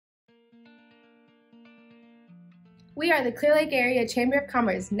We are the Clear Lake Area Chamber of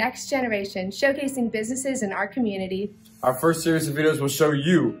Commerce Next Generation, showcasing businesses in our community. Our first series of videos will show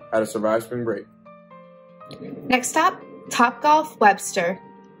you how to survive spring break. Next stop, Topgolf, Webster.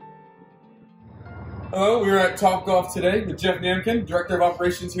 Hello, we're at Topgolf today with Jeff Namkin, Director of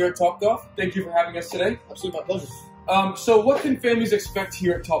Operations here at Topgolf. Thank you for having us today. Absolutely, my pleasure. So what can families expect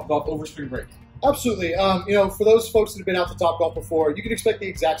here at Topgolf over spring break? Absolutely. For those folks that have been out to Topgolf before, you can expect the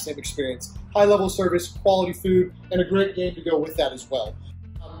exact same experience. High-level service, quality food, and a great game to go with that as well.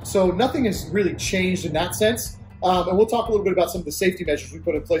 So nothing has really changed in that sense. And we'll talk a little bit about some of the safety measures we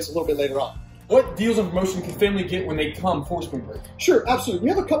put in place a little bit later on. What deals and promotion can family get when they come for spring break? Sure, absolutely. We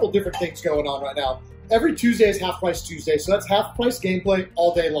have a couple different things going on right now. Every Tuesday is Half Price Tuesday, so that's half price gameplay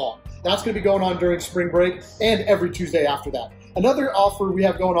all day long. That's going to be going on during spring break and every Tuesday after that. Another offer we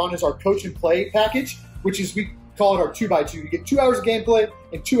have going on is our Coach and Play package, which is, we call it our 2x2. You get 2 hours of gameplay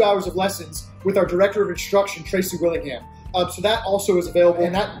and 2 hours of lessons with our Director of Instruction, Tracy Willingham. So that also is available,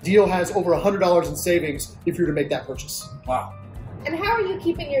 and that deal has over $100 in savings if you were to make that purchase. Wow. And how are you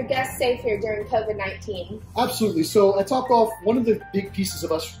keeping your guests safe here during COVID-19? Absolutely. So at Topgolf, one of the big pieces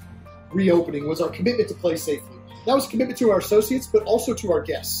of us reopening was our commitment to play safely. That was a commitment to our associates, but also to our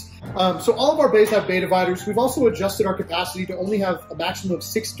guests. So all of our bays have bay dividers. We've also adjusted our capacity to only have a maximum of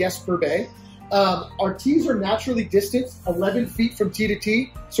 6 guests per bay. Our tees are naturally distant, 11 feet from tee to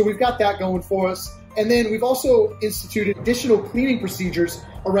tee, so we've got that going for us. And then we've also instituted additional cleaning procedures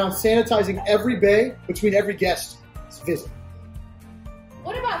around sanitizing every bay between every guest's visit.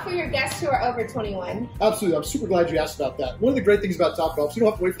 What about for your guests who are over 21? Absolutely. I'm super glad you asked about that. One of the great things about Topgolf is you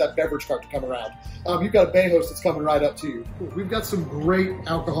don't have to wait for that beverage cart to come around. You've got a bay host that's coming right up to you. We've got some great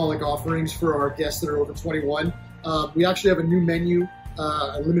alcoholic offerings for our guests that are over 21. We actually have a new menu,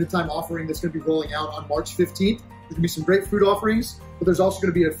 a limited time offering that's going to be rolling out on March 15th. There's going to be some great food offerings, but there's also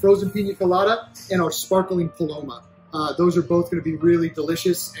going to be a frozen pina colada and our sparkling paloma. Those are both going to be really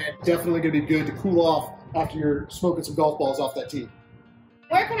delicious and definitely going to be good to cool off after you're smoking some golf balls off that tee.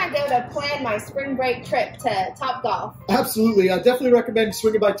 Where can I go to plan my spring break trip to Topgolf? Absolutely. I definitely recommend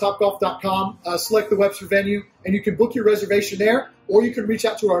swinging by Topgolf.com, select the Webster venue, and you can book your reservation there, or you can reach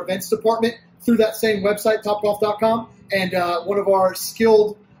out to our events department through that same website, Topgolf.com, and one of our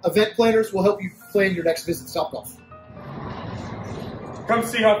skilled event planners will help you plan your next visit to Topgolf. Come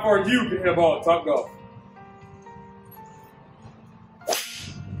see how far you can hit a ball at Topgolf.